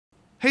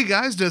Hey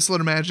guys,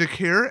 Desolate Magic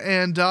here,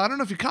 and I don't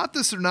know if you caught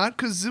this or not,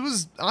 because it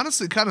was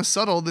honestly kind of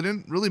subtle. They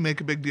didn't really make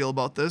a big deal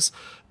about this,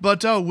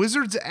 but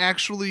Wizards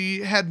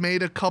actually had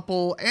made a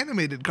couple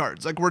animated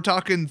cards. Like, we're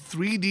talking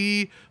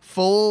 3D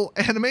full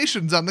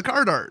animations on the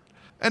card art.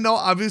 And no,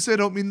 obviously I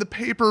don't mean the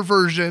paper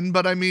version,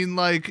 but I mean,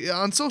 like,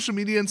 on social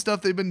media and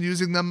stuff, they've been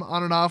using them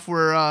on and off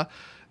where, I'll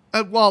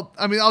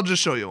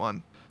just show you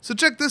one. So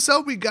check this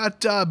out. We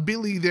got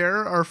Billy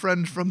there, our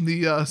friend from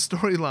the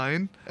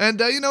storyline. And,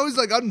 he's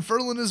like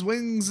unfurling his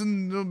wings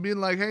and being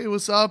like, hey,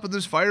 what's up? And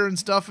there's fire and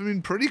stuff. I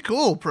mean, pretty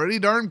cool. Pretty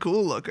darn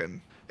cool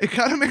looking. It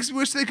kind of makes me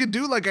wish they could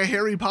do like a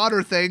Harry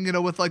Potter thing,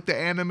 with like the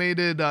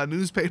animated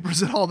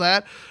newspapers and all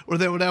that, where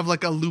they would have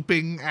like a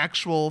looping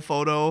actual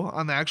photo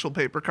on the actual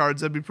paper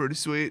cards. That'd be pretty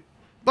sweet.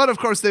 But, of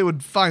course, they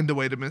would find a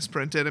way to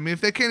misprint it. I mean,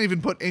 if they can't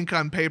even put ink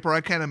on paper,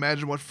 I can't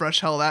imagine what fresh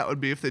hell that would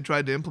be if they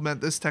tried to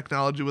implement this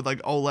technology with,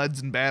 like,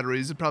 OLEDs and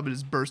batteries. It'd probably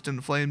just burst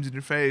into flames in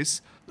your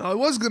face. Now, I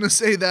was going to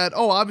say that,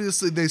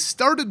 obviously they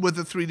started with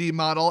a 3D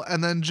model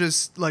and then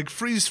just, like,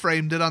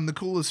 freeze-framed it on the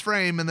coolest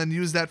frame and then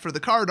used that for the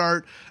card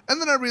art.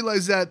 And then I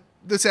realized that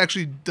this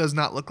actually does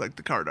not look like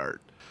the card art.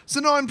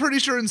 So, no, I'm pretty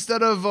sure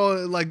instead of,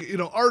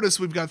 artists,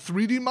 we've got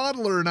 3D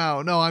modeler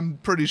now. No, I'm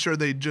pretty sure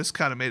they just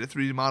kind of made a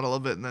 3D model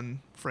of it and then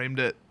framed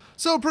it.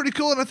 So pretty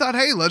cool, and I thought,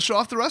 hey, let's show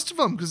off the rest of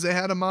them, because they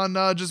had them on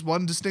just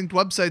one distinct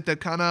website that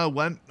kind of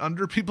went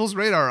under people's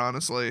radar,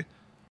 honestly.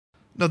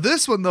 Now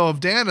this one, though, of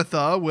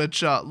Danitha,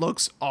 which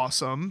looks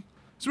awesome.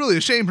 It's really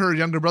a shame her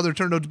younger brother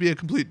turned out to be a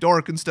complete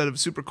dork instead of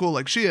super cool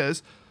like she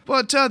is.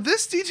 But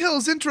this detail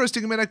is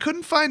interesting. I mean, I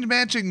couldn't find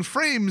matching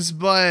frames,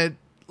 but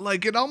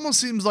like it almost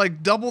seems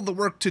like double the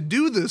work to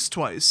do this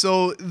twice.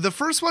 So the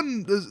first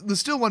one, the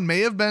still one,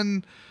 may have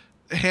been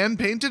hand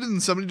painted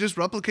and somebody just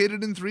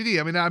replicated in 3D.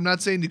 I mean, I'm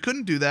not saying you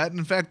couldn't do that.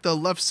 In fact, the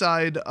left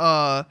side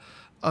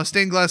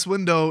stained glass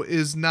window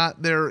is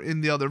not there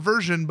in the other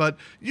version, but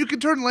you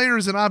can turn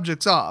layers and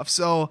objects off.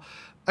 So,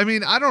 I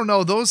mean, I don't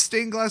know. Those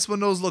stained glass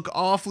windows look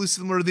awfully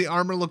similar. The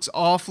armor looks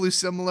awfully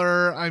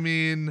similar. I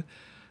mean,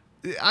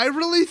 I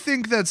really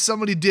think that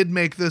somebody did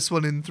make this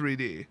one in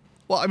 3D.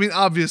 Well, I mean,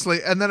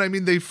 obviously, and then, I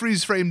mean, they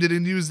freeze-framed it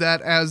and used that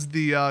as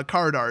the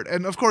card art.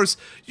 And, of course,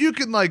 you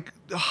can, like,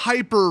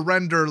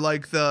 hyper-render,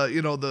 like,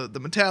 the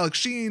metallic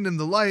sheen and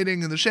the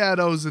lighting and the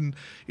shadows and,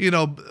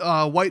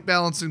 white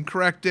balance and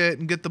correct it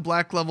and get the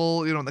black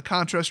level, and the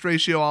contrast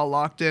ratio all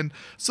locked in.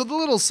 So the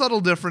little subtle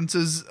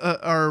differences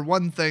are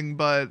one thing,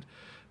 but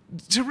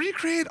to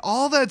recreate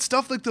all that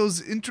stuff, like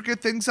those intricate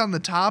things on the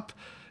top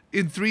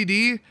in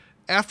 3D,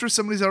 after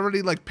somebody's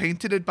already like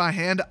painted it by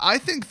hand, I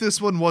think this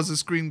one was a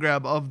screen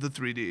grab of the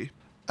 3D.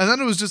 And then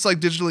it was just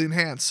like digitally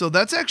enhanced. So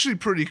that's actually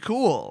pretty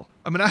cool.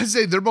 I mean, I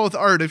say they're both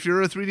art. If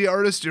you're a 3D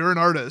artist, you're an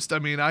artist. I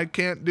mean, I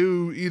can't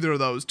do either of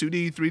those.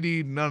 2D,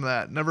 3D, none of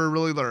that. Never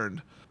really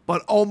learned.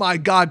 But oh my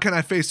God, can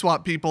I face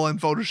swap people in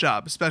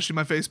Photoshop, especially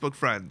my Facebook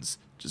friends.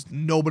 Just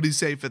nobody's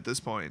safe at this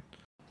point.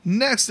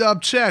 Next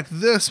up, check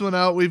this one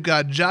out. We've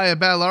got Jaya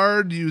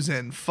Ballard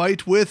using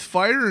Fight with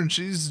Fire, and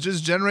she's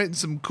just generating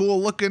some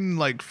cool looking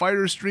like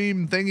fire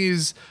stream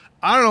thingies.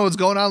 I don't know what's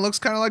going on. Looks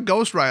kind of like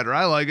Ghost Rider.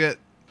 I like it.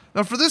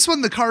 Now for this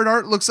one, the card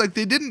art looks like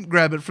they didn't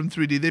grab it from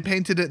 3D. They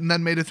painted it and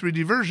then made a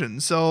 3D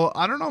version. So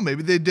I don't know.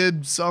 Maybe they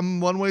did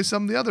some one way,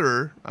 some the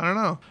other. I don't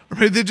know. Or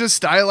maybe they just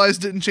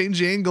stylized it and changed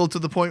the angle to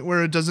the point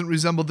where it doesn't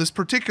resemble this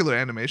particular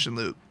animation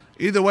loop.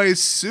 Either way,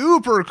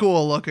 super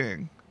cool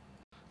looking.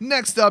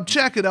 Next up,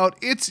 check it out.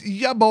 It's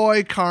ya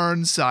boy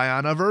Karn,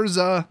 Scion of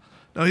Urza.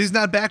 Now, he's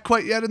not back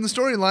quite yet in the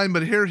storyline,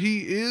 but here he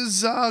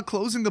is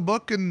closing a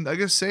book and I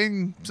guess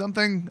saying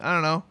something. I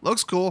don't know.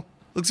 Looks cool.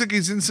 Looks like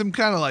he's in some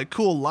kind of like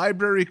cool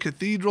library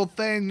cathedral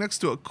thing next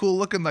to a cool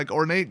looking like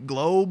ornate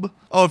globe.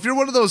 Oh, if you're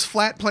one of those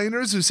flat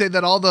planers who say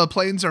that all the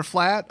planes are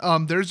flat,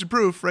 there's your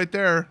proof right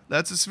there.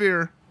 That's a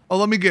sphere. Oh,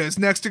 let me guess.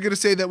 Next, you're going to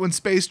say that when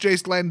Space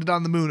Jace landed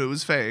on the moon, it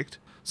was faked.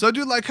 So I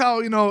do like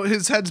how,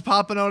 his head's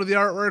popping out of the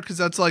artwork, because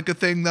that's like a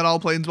thing that all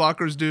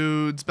planeswalkers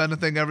do. It's been a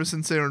thing ever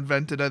since they were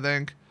invented, I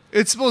think.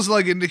 It's supposed to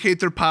like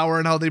indicate their power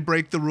and how they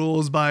break the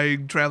rules by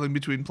traveling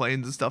between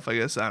planes and stuff, I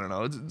guess. I don't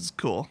know. It's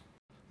cool.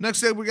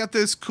 Next up, we got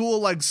this cool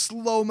like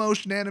slow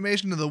motion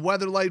animation of the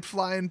Weatherlight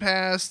flying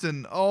past.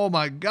 And oh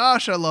my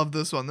gosh, I love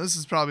this one. This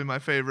is probably my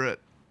favorite.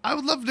 I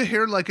would love to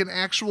hear like an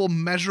actual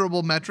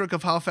measurable metric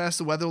of how fast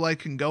the Weatherlight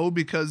can go,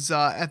 because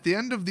at the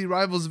end of the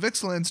Rivals of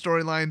Ixalan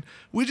storyline,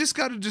 we just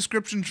got a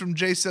description from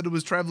Jace that it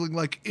was traveling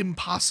like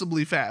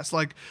impossibly fast,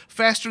 like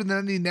faster than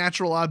any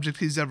natural object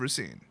he's ever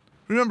seen.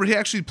 Remember, he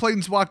actually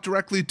planeswalked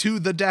directly to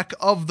the deck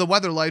of the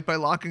Weatherlight by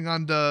locking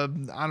onto, I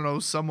don't know,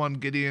 someone,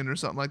 Gideon or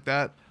something like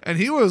that. And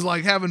he was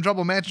like having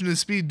trouble matching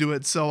his speed to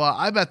it, so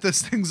I bet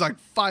this thing's like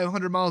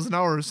 500 miles an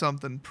hour or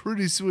something.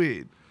 Pretty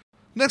sweet.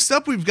 Next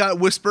up, we've got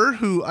Whisper,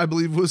 who I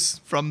believe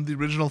was from the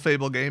original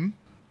Fable game.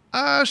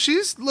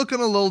 She's looking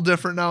a little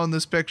different now in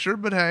this picture,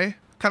 but hey.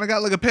 Kind of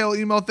got like a pale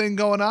emo thing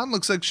going on.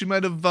 Looks like she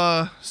might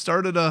have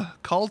started a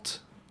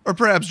cult. Or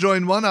perhaps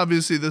joined one.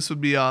 Obviously, this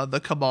would be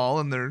the Cabal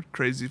and their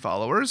crazy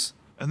followers.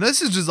 And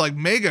this is just like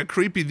mega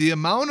creepy. The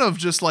amount of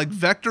just like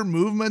vector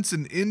movements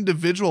and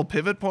individual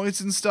pivot points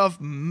and stuff,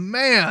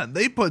 man,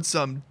 they put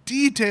some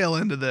detail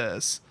into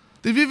this.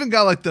 They've even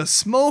got like the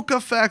smoke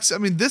effects. I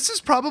mean, this is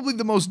probably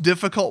the most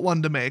difficult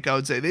one to make, I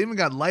would say. They even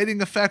got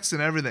lighting effects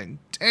and everything.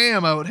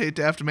 Damn, I would hate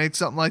to have to make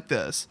something like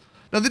this.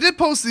 Now, they did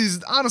post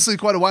these, honestly,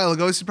 quite a while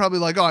ago. So you're probably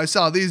like, oh, I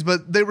saw these,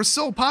 but they were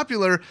so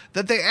popular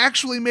that they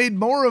actually made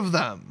more of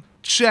them.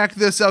 Check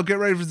this out. Get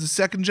ready for the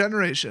second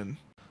generation.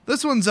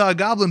 This one's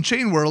Goblin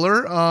Chain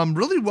Whirler.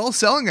 Really well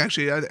selling,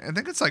 actually. I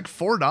think it's like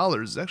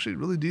 $4. It's actually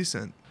really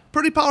decent.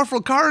 Pretty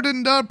powerful card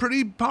and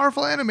pretty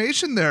powerful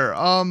animation there.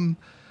 I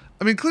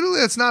mean, clearly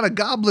it's not a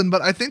goblin,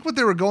 but I think what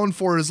they were going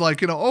for is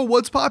like, oh,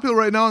 what's popular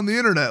right now on the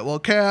internet? Well,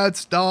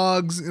 cats,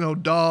 dogs,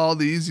 doll,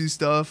 the easy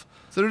stuff.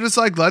 So they're just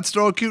like, let's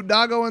throw a cute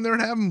doggo in there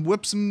and have him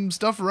whip some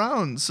stuff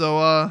around. So,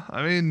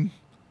 I mean,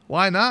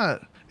 why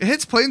not? It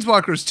hits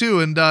planeswalkers too,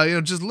 and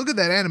just look at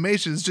that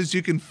animation. It's just,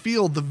 you can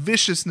feel the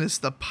viciousness,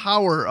 the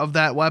power of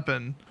that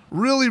weapon.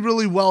 Really,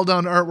 really well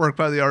done artwork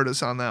by the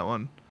artist on that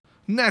one.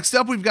 Next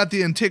up, we've got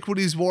the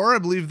Antiquities War. I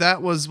believe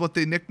that was what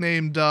they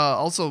nicknamed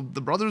also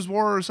the Brothers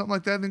War or something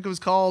like that, I think it was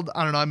called.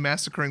 I don't know, I'm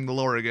massacring the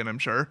lore again, I'm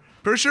sure.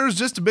 Pretty sure it's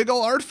just a big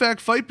old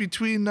artifact fight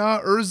between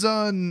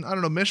Urza and, I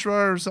don't know,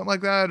 Mishra or something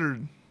like that, or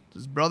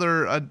his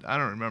brother, I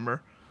don't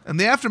remember. And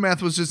the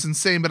aftermath was just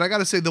insane, but I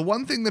gotta say, the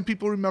one thing that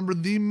people remember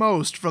the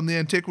most from the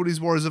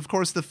Antiquities War is, of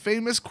course, the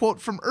famous quote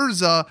from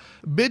Urza,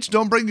 "Bitch,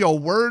 don't bring your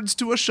words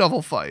to a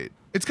shovel fight."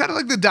 It's kind of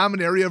like the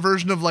Dominaria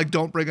version of, like,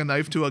 don't bring a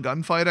knife to a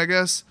gunfight, I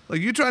guess. Like,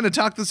 you trying to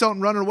talk this out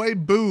and run away,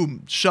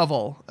 boom,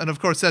 shovel. And,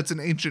 of course, that's an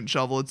ancient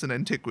shovel. It's an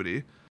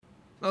antiquity.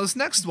 Now, this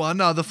next one,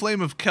 the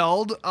Flame of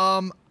Keld,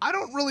 I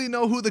don't really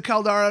know who the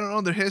Keld are. I don't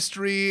know their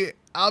history.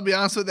 I'll be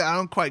honest with you, I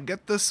don't quite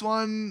get this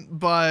one,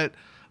 but...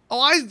 Oh,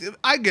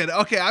 I get it.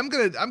 Okay, I'm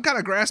kind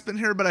of grasping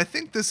here, but I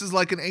think this is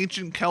like an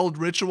ancient Keld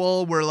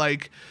ritual where,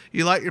 like,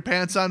 you light your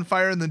pants on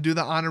fire and then do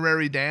the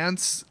honorary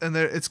dance. And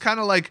it's kind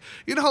of like,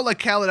 you know how like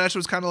Kaladesh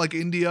was kind of like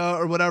India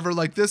or whatever?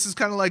 Like, this is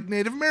kind of like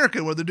Native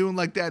American, where they're doing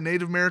like that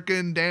Native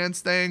American dance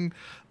thing.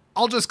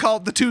 I'll just call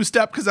it the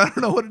two-step because I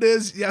don't know what it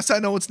is. Yes, I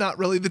know it's not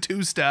really the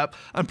two-step.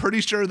 I'm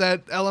pretty sure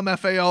that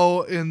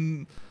LMFAO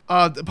in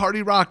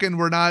Party Rockin'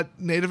 were not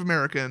Native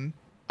American.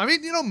 I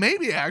mean,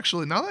 maybe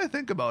actually, now that I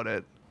think about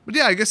it. But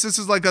yeah, I guess this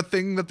is like a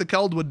thing that the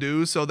Keld would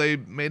do, so they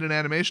made an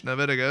animation of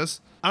it, I guess.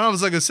 I don't know if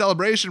it's like a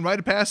celebration, rite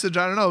of passage,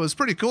 I don't know. It was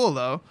pretty cool,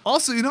 though.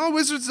 Also,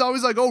 Wizards is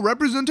always like, oh,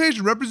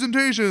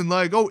 representation.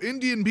 Like, oh,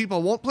 Indian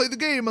people won't play the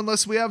game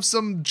unless we have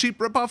some cheap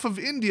ripoff of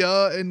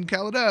India in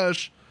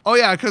Kaladesh. Oh,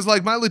 yeah, because,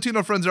 like, my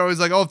Latino friends are always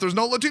like, oh, if there's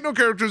no Latino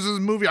characters in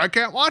this movie, I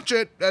can't watch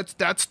it.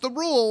 That's the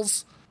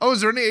rules. Oh,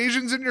 is there any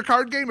Asians in your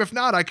card game? If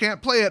not, I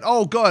can't play it.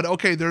 Oh, good.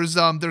 Okay, there's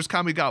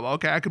Kamigawa.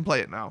 Okay, I can play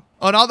it now.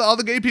 Oh, and all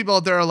the gay people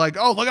out there are like,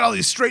 oh, look at all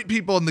these straight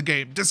people in the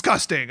game.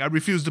 Disgusting. I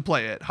refuse to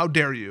play it. How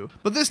dare you?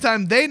 But this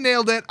time, they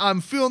nailed it.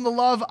 I'm feeling the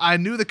love. I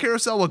knew the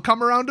carousel would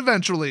come around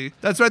eventually.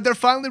 That's right, they're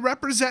finally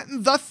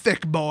representing the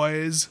thick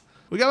boys.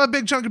 We got my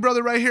big chunky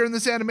brother right here in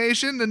this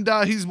animation, and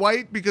he's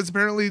white because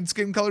apparently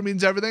skin color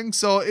means everything.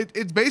 So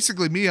it's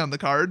basically me on the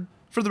card.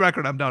 For the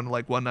record, I'm down to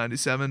like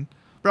 197.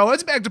 Bro,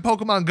 it's back to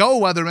Pokemon Go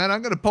weather, man.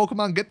 I'm going to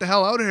Pokemon get the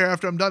hell out of here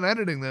after I'm done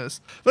editing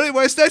this. But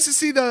anyway, it's nice to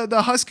see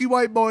the husky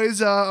white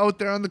boys out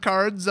there on the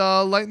cards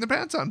lighting their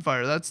pants on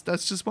fire. That's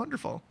just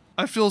wonderful.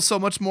 I feel so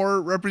much more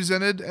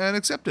represented and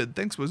accepted.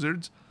 Thanks,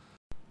 Wizards.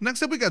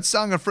 Next up, we got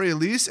Song of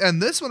Freyalise,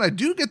 and this one I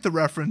do get the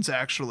reference,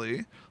 actually.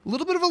 A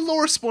little bit of a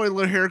lore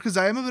spoiler here, because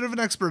I am a bit of an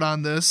expert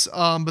on this,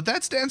 but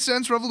that's Dance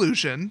Dance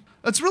Revolution.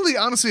 That's really,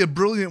 honestly, a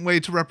brilliant way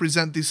to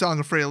represent the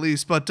Song of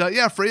Freyalise, but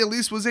yeah,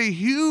 Freyalise was a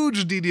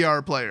huge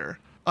DDR player.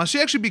 She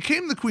actually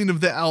became the Queen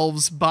of the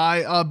Elves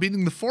by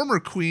beating the former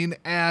queen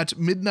at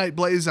Midnight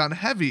Blaze on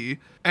Heavy,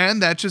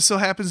 and that just so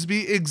happens to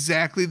be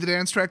exactly the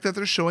dance track that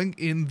they're showing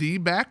in the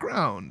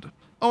background.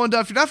 Oh, and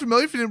if you're not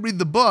familiar, if you didn't read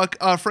the book,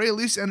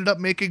 Freyalise ended up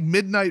making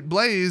Midnight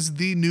Blaze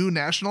the new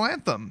national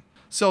anthem.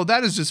 So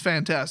that is just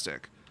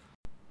fantastic.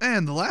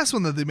 And the last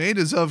one that they made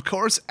is, of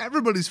course,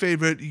 everybody's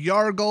favorite,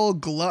 Yargle,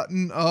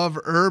 Glutton of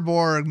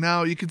Urborg.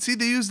 Now, you can see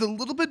they used a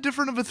little bit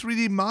different of a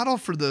 3D model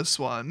for this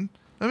one.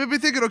 I may be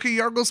thinking, okay,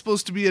 Yargle's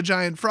supposed to be a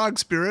giant frog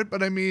spirit,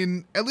 but I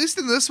mean, at least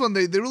in this one,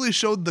 they really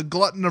showed the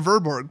Glutton of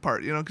Urborg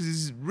part, because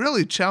he's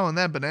really chowing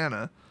that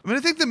banana. I mean,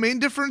 I think the main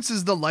difference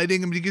is the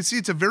lighting. I mean, you can see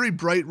it's a very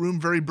bright room,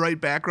 very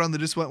bright background. They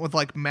just went with,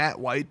 like, matte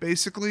white,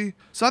 basically.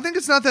 So I think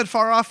it's not that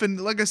far off,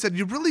 and like I said,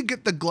 you really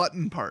get the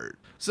Glutton part.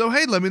 So,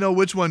 hey, let me know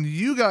which one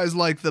you guys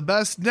like the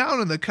best down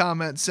in the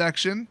comment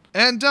section.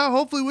 And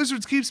hopefully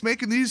Wizards keeps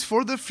making these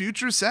for the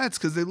future sets,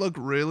 because they look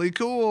really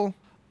cool.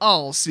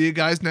 I'll see you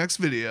guys next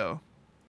video.